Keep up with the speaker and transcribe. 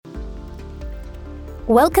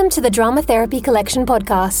Welcome to the Drama Therapy Collection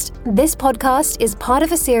podcast. This podcast is part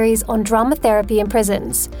of a series on drama therapy in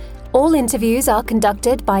prisons. All interviews are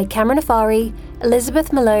conducted by Cameron Afari,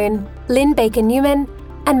 Elizabeth Malone, Lynn Baker-Newman,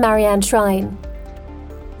 and Marianne Shrine.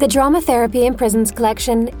 The Drama Therapy in Prisons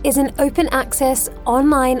collection is an open-access,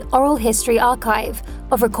 online oral history archive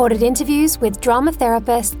of recorded interviews with drama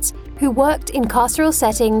therapists who worked in carceral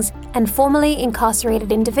settings and formerly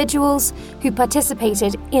incarcerated individuals who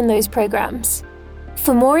participated in those programs.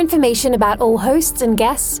 For more information about all hosts and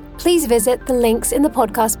guests, please visit the links in the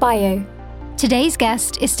podcast bio. Today's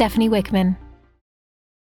guest is Stephanie Wichmann.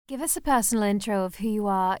 Give us a personal intro of who you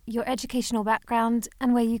are, your educational background,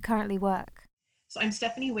 and where you currently work. So I'm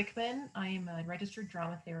Stephanie Wichmann. I am a registered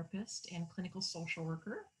drama therapist and clinical social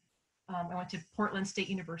worker. I went to Portland State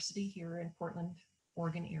University here in Portland,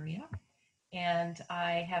 Oregon area. And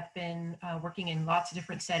I have been working in lots of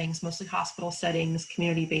different settings, mostly hospital settings,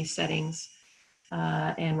 community-based settings,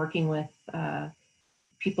 and working with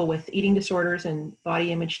people with eating disorders and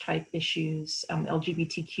body image type issues,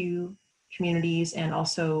 LGBTQ communities, and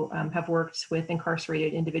also have worked with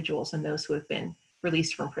incarcerated individuals and those who have been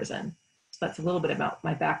released from prison. So that's a little bit about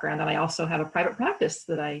my background. And I also have a private practice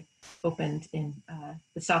that I opened in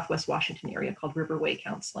the Southwest Washington area called Riverway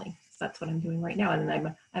Counseling. So that's what I'm doing right now.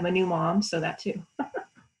 And I'm a new mom, so that too.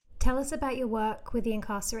 Tell us about your work with the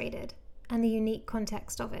incarcerated and the unique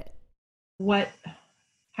context of it.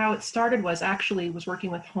 How it started was working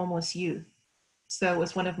with homeless youth. So it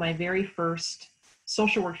was one of my very first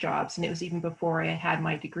social work jobs, and it was even before I had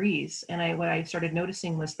my degrees. And what I started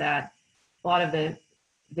noticing was that a lot of the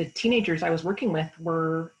teenagers I was working with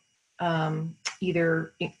were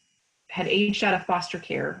either had aged out of foster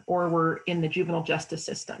care or were in the juvenile justice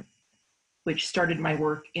system, which started my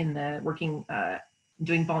work in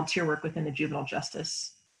doing volunteer work within the juvenile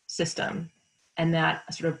justice system. And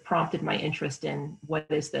that sort of prompted my interest in what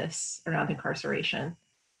is this around incarceration.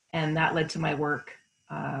 And that led to my work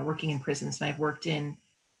working in prisons. And I've worked in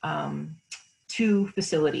 2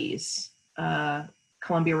 facilities,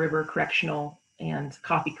 Columbia River Correctional and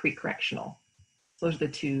Coffee Creek Correctional. So those are the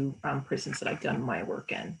 2 prisons that I've done my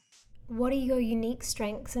work in. What are your unique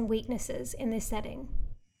strengths and weaknesses in this setting?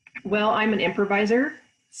 Well, I'm an improviser.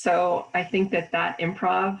 So I think that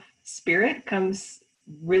improv spirit comes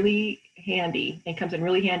really handy and comes in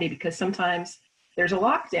really handy because sometimes there's a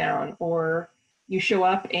lockdown or you show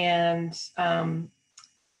up and,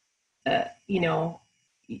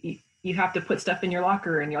 you have to put stuff in your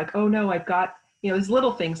locker and you're like, oh no, I've got, there's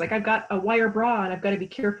little things like I've got a wire bra and I've got to be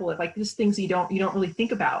careful of like just things you don't really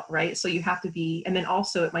think about. Right. So you have to be, and then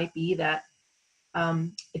also it might be that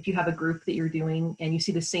if you have a group that you're doing and you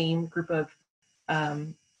see the same group of,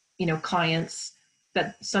 clients,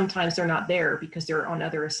 that sometimes they're not there because they're on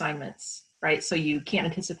other assignments, right? So you can't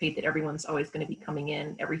anticipate that everyone's always going to be coming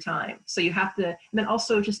in every time. So you have to, and then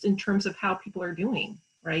also just in terms of how people are doing,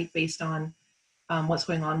 right? Based on what's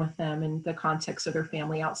going on with them and the context of their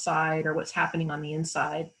family outside or what's happening on the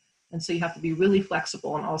inside. And so you have to be really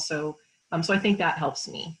flexible and also, so I think that helps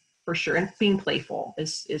me for sure. And being playful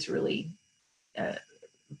is really a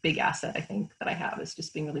big asset, I think, that I have is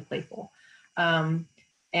just being really playful.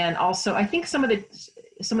 And also, I think some of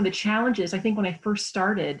the challenges, I think when I first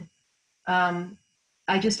started,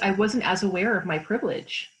 I wasn't as aware of my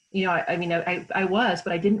privilege. I was,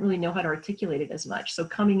 but I didn't really know how to articulate it as much. So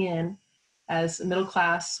coming in as a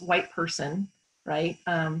middle-class white person, right?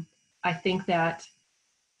 I think that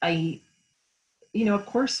of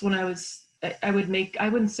course, when I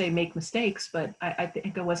wouldn't say make mistakes, but I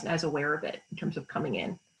think I wasn't as aware of it in terms of coming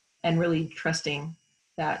in and really trusting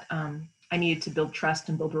that, I needed to build trust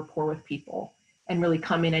and build rapport with people and really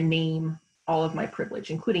come in and name all of my privilege,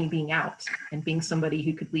 including being out and being somebody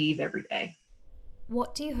who could leave every day.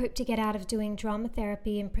 What do you hope to get out of doing drama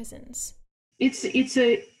therapy in prisons? I've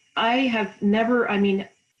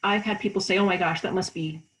had people say, oh my gosh, that must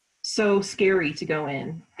be so scary to go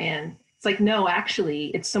in. And it's like, no, actually,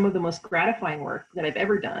 it's some of the most gratifying work that I've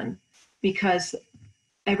ever done because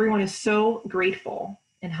everyone is so grateful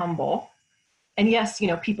and humble. And yes,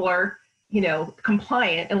 people are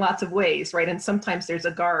compliant in lots of ways, right? And sometimes there's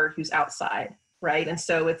a guard who's outside, right? And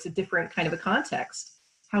so it's a different kind of a context.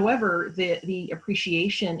 However, the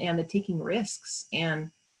appreciation and the taking risks and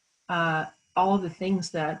all of the things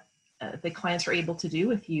that the clients are able to do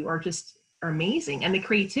with you are amazing. And the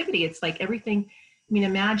creativity, it's like everything,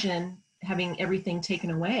 imagine having everything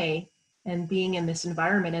taken away and being in this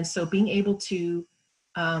environment. And so being able to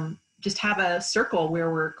just have a circle where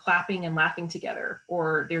we're clapping and laughing together,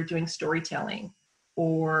 or they're doing storytelling,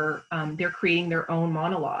 or they're creating their own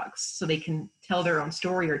monologues so they can tell their own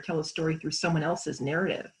story or tell a story through someone else's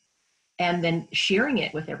narrative. and then sharing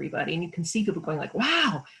it with everybody. And you can see people going like,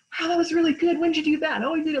 wow, that was really good. When did you do that?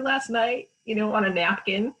 Oh, we did it last night, on a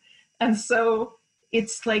napkin. And so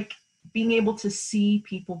it's like being able to see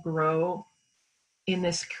people grow in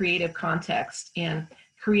this creative context and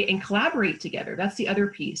create and collaborate together. That's the other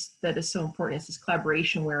piece that is so important, is this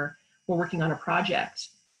collaboration where we're working on a project.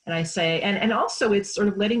 And I say, and also it's sort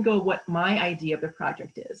of letting go of what my idea of the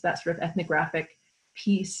project is, that sort of ethnographic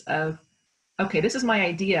piece of, okay, this is my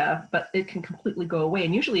idea, but it can completely go away.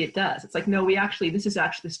 And usually it does. It's like, no, this is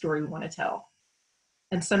actually the story we want to tell.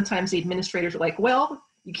 And sometimes the administrators are like, well,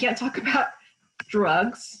 you can't talk about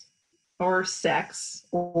drugs or sex,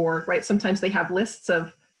 or, right? Sometimes they have lists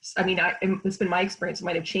of, it's been my experience, it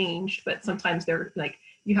might have changed, but sometimes they're like,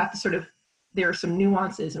 you have to sort of, there are some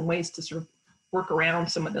nuances and ways to sort of work around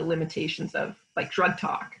some of the limitations of like drug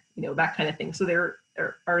talk, that kind of thing. So there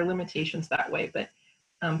are limitations that way, but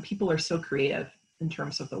people are so creative in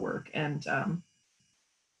terms of the work. And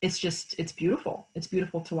it's beautiful. It's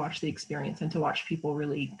beautiful to watch the experience and to watch people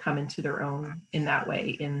really come into their own in that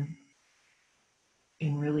way, in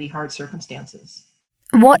really hard circumstances.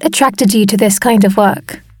 What attracted you to this kind of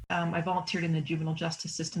work? I volunteered in the juvenile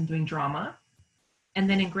justice system doing drama. And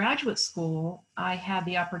then in graduate school, I had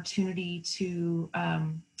the opportunity to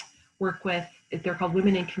work with, they're called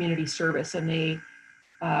Women in Community Service, and they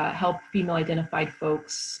help female identified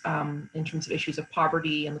folks in terms of issues of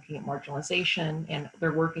poverty and looking at marginalization. And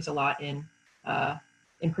their work is a lot in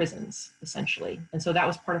prisons, essentially. And so that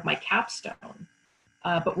was part of my capstone.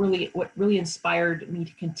 But really, what really inspired me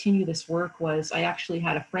to continue this work was I actually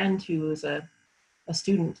had a friend who was a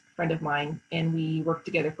student friend of mine, and we worked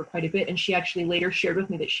together for quite a bit. And she actually later shared with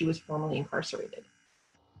me that she was formerly incarcerated.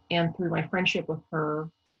 And through my friendship with her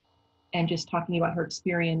and just talking about her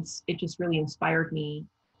experience, it just really inspired me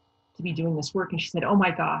to be doing this work. And she said, oh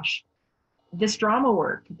my gosh, this drama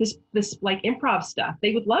work, this like improv stuff,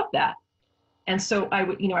 they would love that. And so I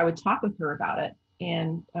would talk with her about it.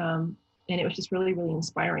 And it was just really, really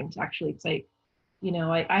inspiring to actually say,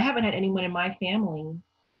 I haven't had anyone in my family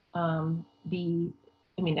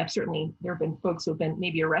certainly there have been folks who have been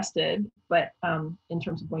maybe arrested, but in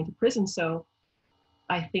terms of going to prison. So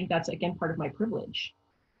I think that's, again, part of my privilege.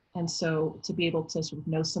 And so to be able to sort of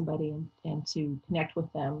know somebody and to connect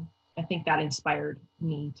with them, I think that inspired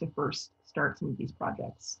me to first start some of these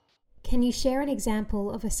projects. Can you share an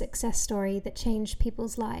example of a success story that changed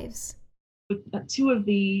people's lives? Two of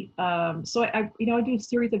the, so I do a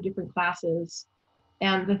series of different classes,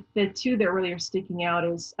 and the two that really are sticking out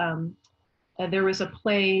is there was a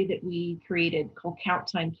play that we created called Count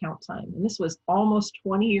Time, and this was almost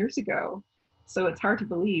 20 years ago, so it's hard to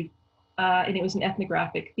believe, and it was an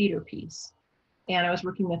ethnographic theater piece. And I was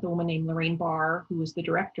working with a woman named Lorraine Barr, who was the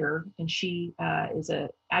director, and she is an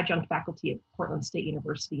adjunct faculty at Portland State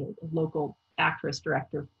University, a local actress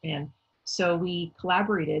director. And so we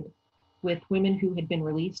collaborated with women who had been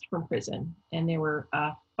released from prison, and there were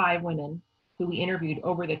 5 women who we interviewed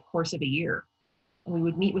over the course of a year. And we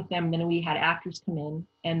would meet with them, and then we had actors come in,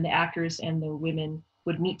 and the actors and the women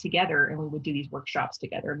would meet together, and we would do these workshops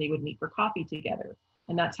together, and they would meet for coffee together.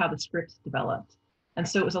 And that's how the script developed. And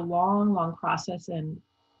so it was a long, long process, and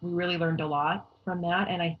we really learned a lot from that.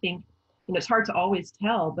 And I think, it's hard to always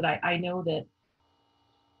tell, but I know that,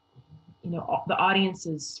 the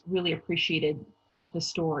audiences really appreciated the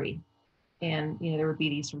story. And, there would be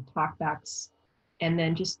these sort of talkbacks, and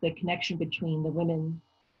then just the connection between the women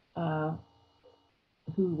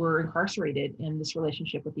who were incarcerated and this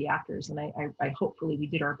relationship with the actors. And I hopefully we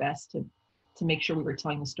did our best to make sure we were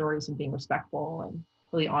telling the stories and being respectful and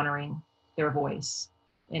really honoring their voice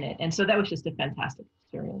in it. And so that was just a fantastic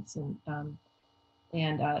experience. And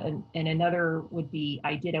another would be,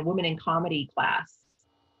 I did a women in comedy class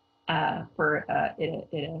for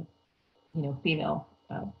in a female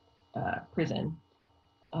prison,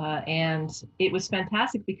 and it was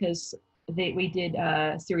fantastic because we did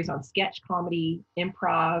a series on sketch comedy,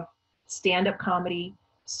 improv, stand-up comedy.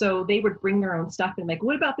 So they would bring their own stuff and like,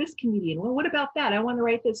 what about this comedian? Well, what about that? I want to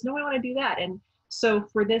write this. No, I want to do that. And so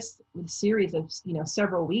for this series of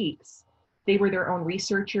several weeks, they were their own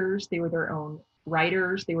researchers, they were their own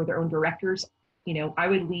writers, they were their own directors. I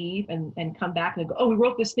would leave and come back and go, oh, we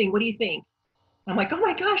wrote this thing. What do you think? I'm like, oh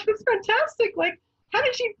my gosh, that's fantastic. Like, how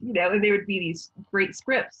did you, and they would be these great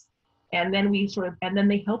scripts. And then then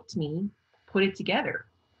they helped me put it together.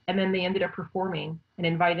 And then they ended up performing and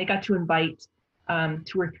they got to invite 2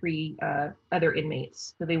 or 3 other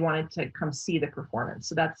inmates that they wanted to come see the performance.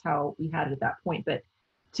 So that's how we had it at that point. But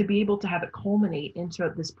to be able to have it culminate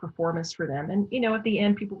into this performance for them. And, at the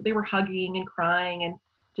end, they were hugging and crying and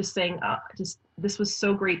just saying, this was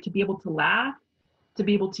so great to be able to laugh, to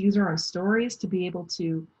be able to use our own stories, to be able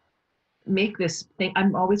to make this thing.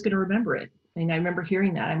 I'm always going to remember it. And I remember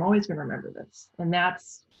hearing that. I'm always going to remember this. And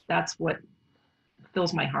that's what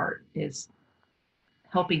fills my heart, is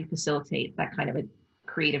helping facilitate that kind of a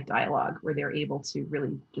creative dialogue where they're able to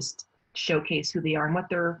really just showcase who they are and what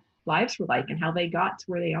their lives were like and how they got to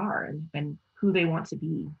where they are, and who they want to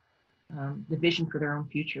be, the vision for their own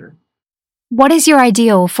future. What is your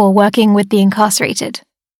ideal for working with the incarcerated?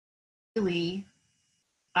 Really,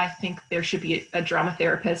 I think there should be a drama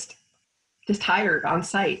therapist just hired on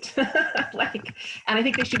site. And I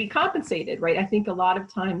think they should be compensated, right? I think a lot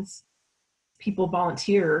of times people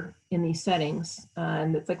volunteer in these settings,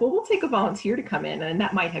 and it's like, well, we'll take a volunteer to come in, and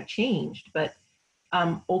that might have changed, but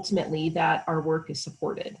ultimately that our work is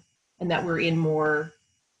supported and that we're in more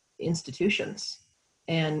institutions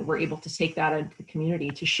and we're able to take that into the community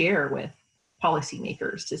to share with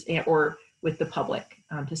policymakers or with the public,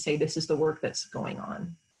 to say this is the work that's going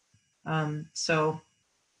on. So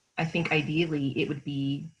I think ideally it would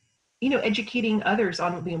be, educating others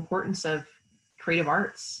on the importance of creative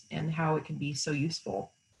arts and how it can be so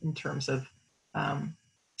useful in terms of,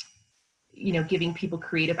 giving people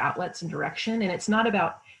creative outlets and direction. And it's not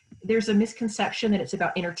about, there's a misconception that it's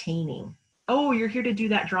about entertaining. Oh, you're here to do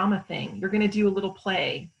that drama thing. You're going to do a little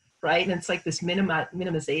play, right? And it's like this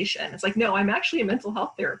minimization. It's like, no, I'm actually a mental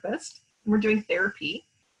health therapist and we're doing therapy.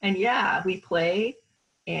 And yeah, we play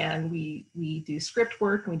and we do script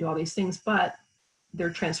work and we do all these things, but they're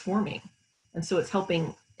transforming. And so it's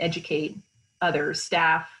helping educate others,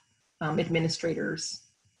 staff, administrators,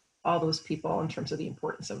 all those people in terms of the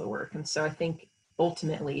importance of the work. And so I think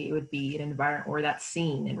ultimately it would be an environment where that's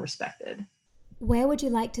seen and respected. Where would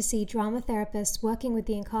you like to see drama therapists working with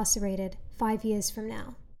the incarcerated 5 years from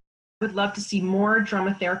now? I would love to see more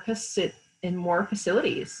drama therapists sit in more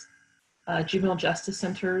facilities, juvenile justice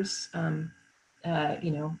centers,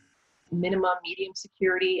 minimum, medium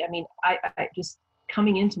security. I mean, I just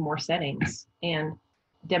coming into more settings and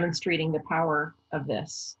demonstrating the power of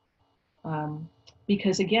this.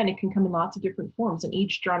 Because again, it can come in lots of different forms, and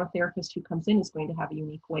each drama therapist who comes in is going to have a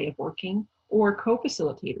unique way of working, or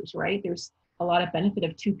co-facilitators, right? There's a lot of benefit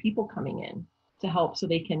of two people coming in to help so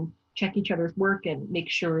they can check each other's work and make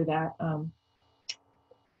sure that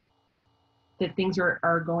that things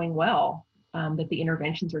are going well, that the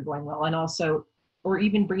interventions are going well, and also, or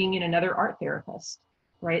even bringing in another art therapist,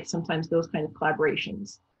 right? Sometimes those kind of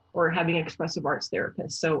collaborations, or having an expressive arts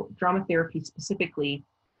therapist. So drama therapy specifically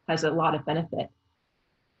has a lot of benefit.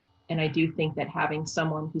 And I do think that having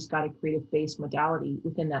someone who's got a creative-based modality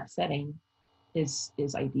within that setting is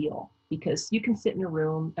ideal, because you can sit in a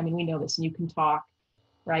room, I mean, we know this, and you can talk,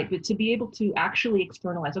 right? But to be able to actually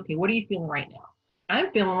externalize, okay, what are you feeling right now?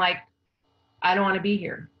 I'm feeling like I don't want to be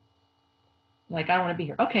here. Like, I don't want to be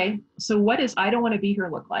here. Okay, so what does I don't want to be here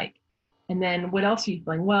look like? And then what else are you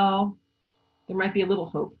feeling? Well, there might be a little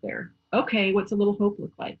hope there. Okay, what's a little hope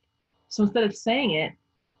look like? So instead of saying it,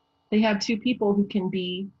 they have two people who can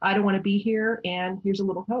be, I don't want to be here, and here's a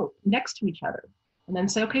little hope, next to each other. And then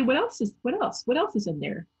say, okay, what else is in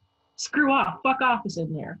there? Screw off, fuck off is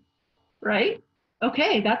in there, right?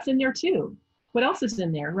 Okay, that's in there too. What else is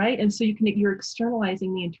in there, right? And so you're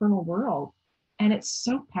externalizing the internal world, and it's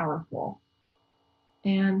so powerful.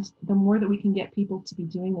 And the more that we can get people to be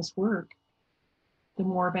doing this work, the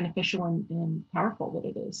more beneficial and powerful that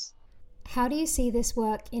it is. How do you see this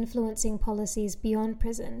work influencing policies beyond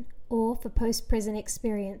prison or for post-prison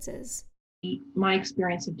experiences? My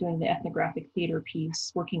experience of doing the ethnographic theater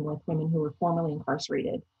piece, working with women who were formerly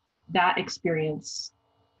incarcerated, that experience,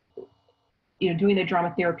 doing the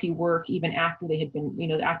drama therapy work even after they had been,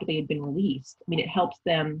 released. I mean, it helps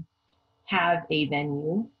them have a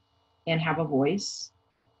venue and have a voice.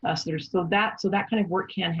 So that kind of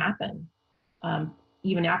work can happen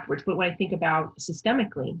even afterwards. But when I think about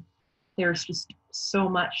systemically, there's just so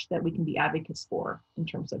much that we can be advocates for in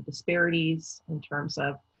terms of disparities, in terms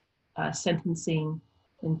of sentencing,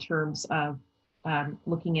 in terms of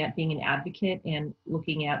looking at being an advocate and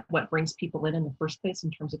looking at what brings people in the first place,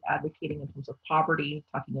 in terms of advocating, in terms of poverty,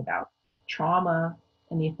 talking about trauma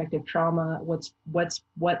and the effect of trauma, what's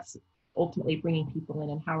ultimately bringing people in,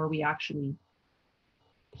 and how are we actually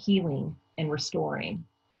healing and restoring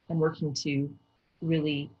and working to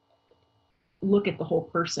really look at the whole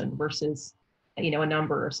person versus, a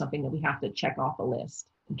number or something that we have to check off a list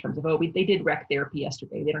in terms of, they did rec therapy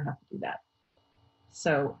yesterday, they don't have to do that.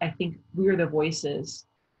 So I think we're the voices,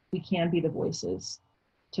 we can be the voices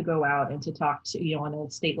to go out and to talk to, on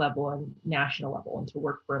a state level and national level, and to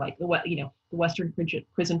work for the Western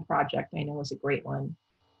Prison Project, I know, is a great one,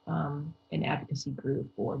 an advocacy group,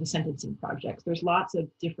 or the sentencing projects. There's lots of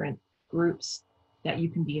different groups that you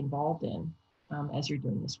can be involved in as you're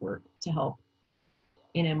doing this work to help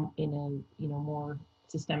in a more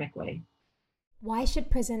systemic way. Why should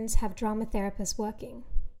prisons have drama therapists working?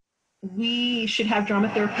 We should have drama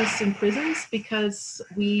therapists in prisons because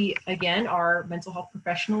we, again, are mental health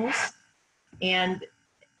professionals, and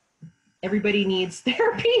everybody needs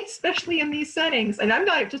therapy, especially in these settings. And I'm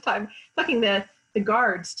not just talking the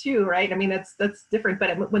guards too, right? I mean, that's different.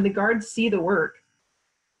 But when the guards see the work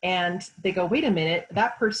and they go, wait a minute,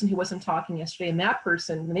 that person who wasn't talking yesterday and that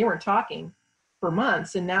person, when they weren't talking for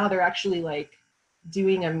months, and now they're actually like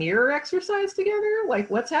doing a mirror exercise together, like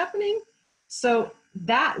what's happening? So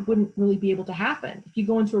that wouldn't really be able to happen. If you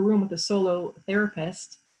go into a room with a solo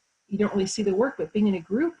therapist, you don't really see the work, but being in a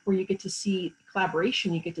group where you get to see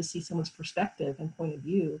collaboration, you get to see someone's perspective and point of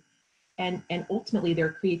view, and ultimately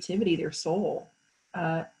their creativity, their soul.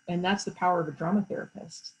 And that's the power of a drama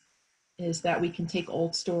therapist, is that we can take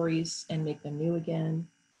old stories and make them new again.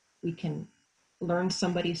 We can learn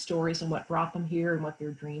somebody's stories and what brought them here and what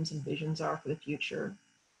their dreams and visions are for the future.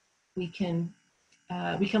 We can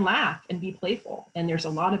laugh and be playful, and there's a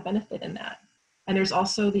lot of benefit in that. And there's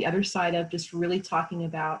also the other side of just really talking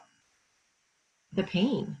about the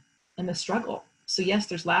pain and the struggle. So yes,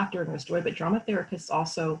 there's laughter and there's joy, but drama therapists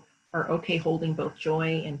also are okay holding both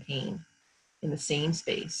joy and pain in the same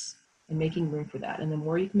space and making room for that. And the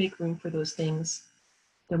more you can make room for those things,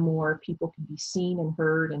 the more people can be seen and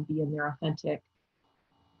heard and be in their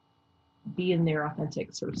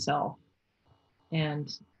authentic sort of self.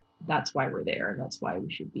 And that's why we're there. And that's why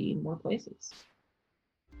we should be in more places.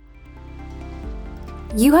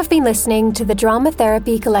 You have been listening to the Drama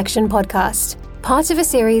Therapy Collection podcast, part of a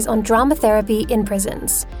series on drama therapy in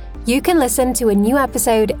prisons. You can listen to a new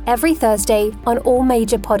episode every Thursday on all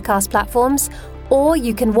major podcast platforms, or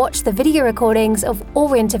you can watch the video recordings of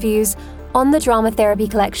all interviews on the Drama Therapy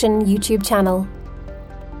Collection YouTube channel.